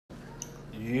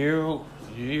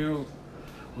You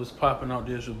was popping out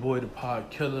there. It's your boy, the Pod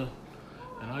Killer,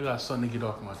 and I got something to get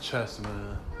off my chest,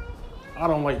 man. I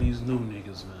don't like these new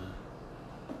niggas, man.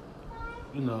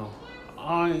 You know,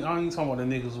 I ain't talking about the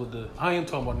niggas with the. I ain't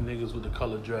talking about the niggas with the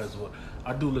colored dreads, but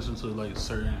I do listen to like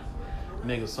certain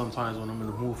niggas sometimes when I'm in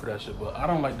the mood for that shit. But I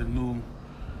don't like the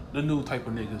new type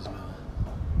of niggas, man.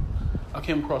 I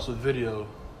came across a video.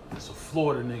 It's a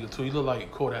Florida nigga too. He look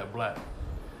like Kodak Black.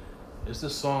 It's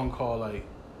this song called like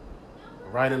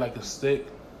 "Ride It Like a Stick."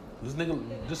 This nigga,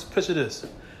 just picture this.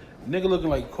 Nigga looking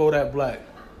like Kodak Black.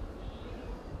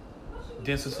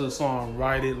 Dancing to the song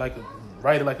Ride It Like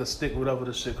a Stick, whatever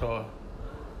the shit called.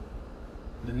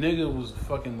 The nigga was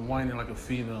fucking whining like a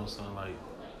female, son. Like,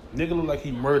 nigga looked like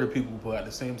he murdered people, but at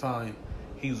the same time,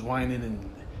 he's whining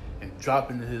and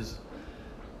dropping his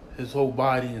whole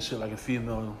body and shit like a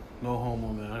female. No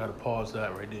homo, man. I gotta pause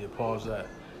that right there. Pause that.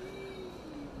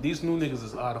 These new niggas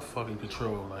is out of fucking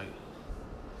control. Like,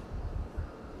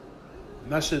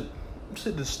 that shit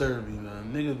disturb me,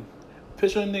 man. Nigga,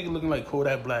 picture a nigga looking like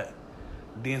Kodak Black,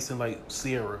 dancing like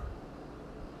Sierra.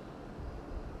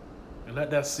 And let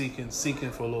that sink in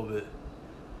for a little bit.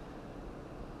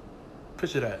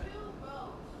 Picture that.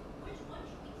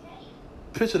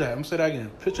 Picture that. I'm gonna say that again.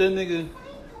 Picture a nigga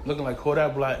looking like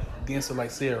Kodak Black, dancing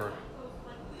like Sierra.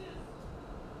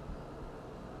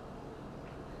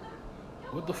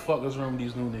 What the fuck is wrong with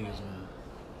these new niggas, man?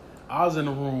 I was in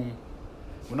the room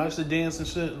when I used to dance and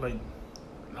shit. Like,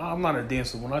 I'm not a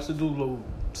dancer. When I used to do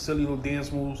silly little dance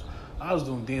moves, I was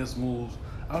doing dance moves.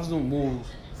 I was doing moves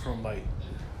from like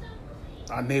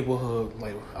our neighborhood,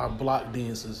 like our block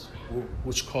dances,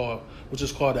 which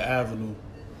is called the Avenue.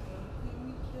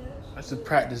 I used to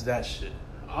practice that shit.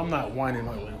 I'm not whining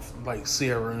like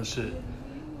Sierra and shit,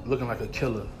 looking like a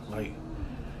killer. Like,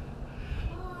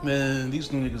 man,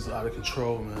 these new niggas are out of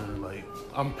control, man. Like,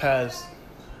 I'm past,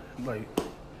 like,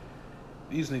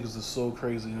 these niggas are so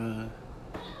crazy, man.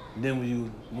 And then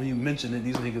when you mention it,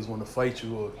 these niggas want to fight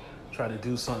you or try to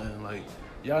do something. Like,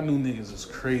 y'all new niggas is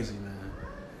crazy, man.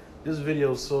 This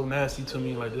video is so nasty to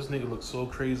me. Like, this nigga looks so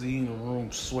crazy in the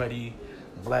room, sweaty,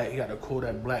 black. He got the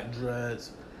Kodak Black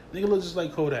dreads. Nigga look just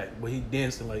like Kodak, but he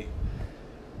dancing like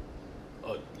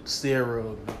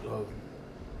Sarah,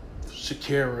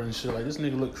 Shakira and shit. Like, this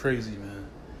nigga look crazy, man.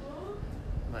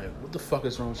 Like, what the fuck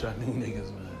is wrong with y'all new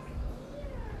niggas, man?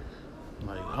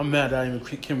 Like, I'm mad that I even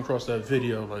came across that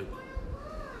video.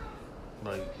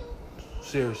 Like,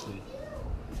 seriously.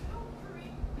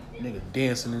 Nigga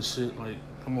dancing and shit. Like,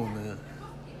 come on, man.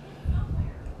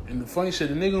 And the funny shit,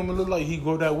 the nigga don't look like he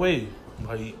go that way.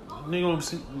 Like, he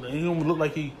don't look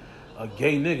like he a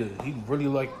gay nigga. He really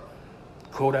like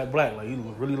Kodak Black. Like, he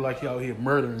really like he out here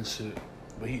murdering shit.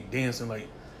 But he dancing like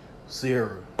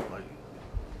Sierra. Like,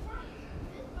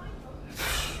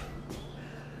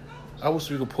 I wish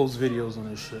we could post videos on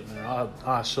this shit, man.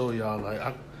 I'll show y'all. Like,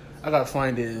 I gotta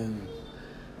find it and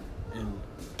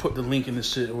put the link in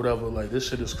this shit or whatever. Like, this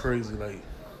shit is crazy. Like,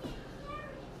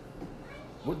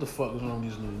 what the fuck is wrong with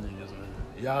these new niggas, man?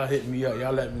 Y'all hit me up.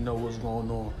 Y'all let me know what's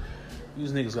going on.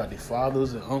 These niggas got their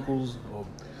fathers and uncles or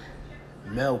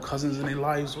male cousins in their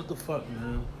lives. What the fuck,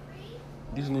 man?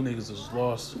 These new niggas is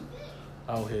lost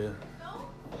out here.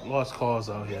 Lost cause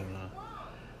out here, man.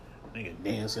 Nigga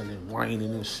dancing and whining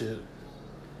and shit.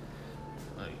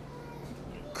 Like,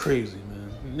 crazy,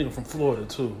 man. Nigga from Florida,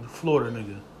 too. Florida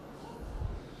nigga.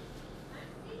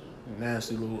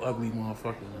 Nasty little ugly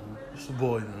motherfucker, man. It's your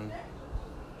boy, man.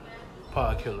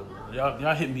 Pod Killer, man.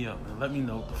 Y'all hit me up, man. Let me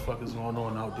know what the fuck is going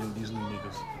on out there with these new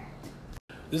niggas.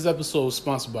 This episode is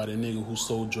sponsored by the nigga who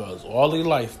sold drugs all their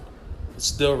life, but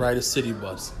still ride a city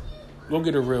bus. Go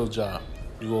get a real job,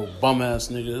 you old bum ass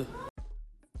nigga.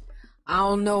 I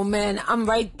don't know, man. I'm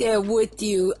right there with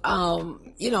you.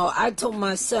 I told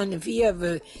my son if he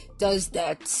ever does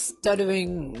that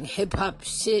stuttering hip hop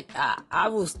shit, I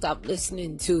will stop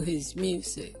listening to his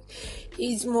music.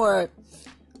 He's more.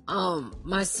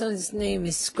 My son's name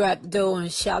is Scrap Doe and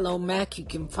Shallow Mac. You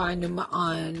can find him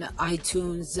on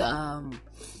iTunes,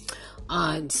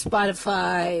 on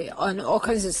Spotify, on all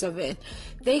kinds of stuff. And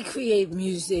they create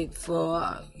music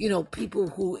for, people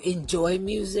who enjoy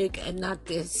music and not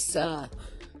this,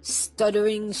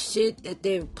 stuttering shit that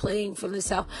they're playing from the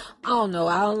South. I don't know.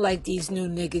 I don't like these new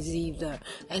niggas either.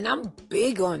 And I'm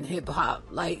big on hip hop.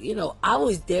 Like, I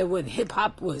was there when hip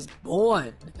hop was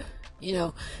born.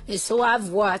 And so I've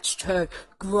watched her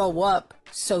grow up,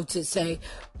 so to say.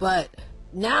 But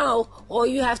now, all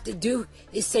you have to do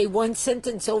is say one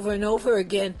sentence over and over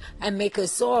again and make a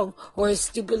song or a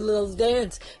stupid little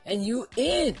dance, and you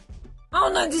in. I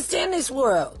don't understand this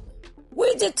world.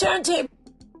 Where's the turntable?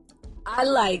 I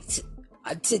liked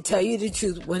To tell you the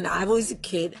truth, when I was a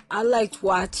kid, I liked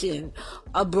watching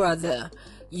a brother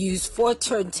use 4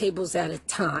 turntables at a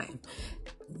time.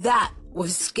 That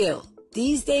was skill.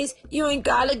 These days, you ain't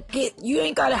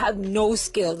gotta have no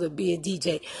skill to be a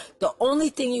DJ. The only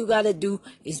thing you gotta do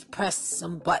is press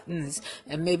some buttons,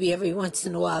 and maybe every once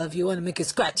in a while, if you want to make a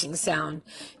scratching sound,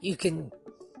 you can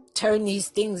turn these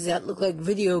things that look like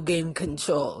video game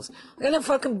controls. What kind of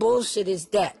fucking bullshit is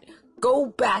that? Go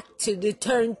back to the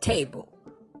turntable.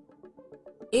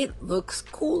 It looks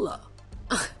cooler.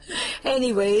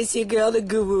 Anyway, it's your girl, the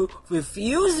Guru,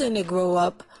 refusing to grow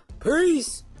up.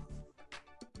 Peace.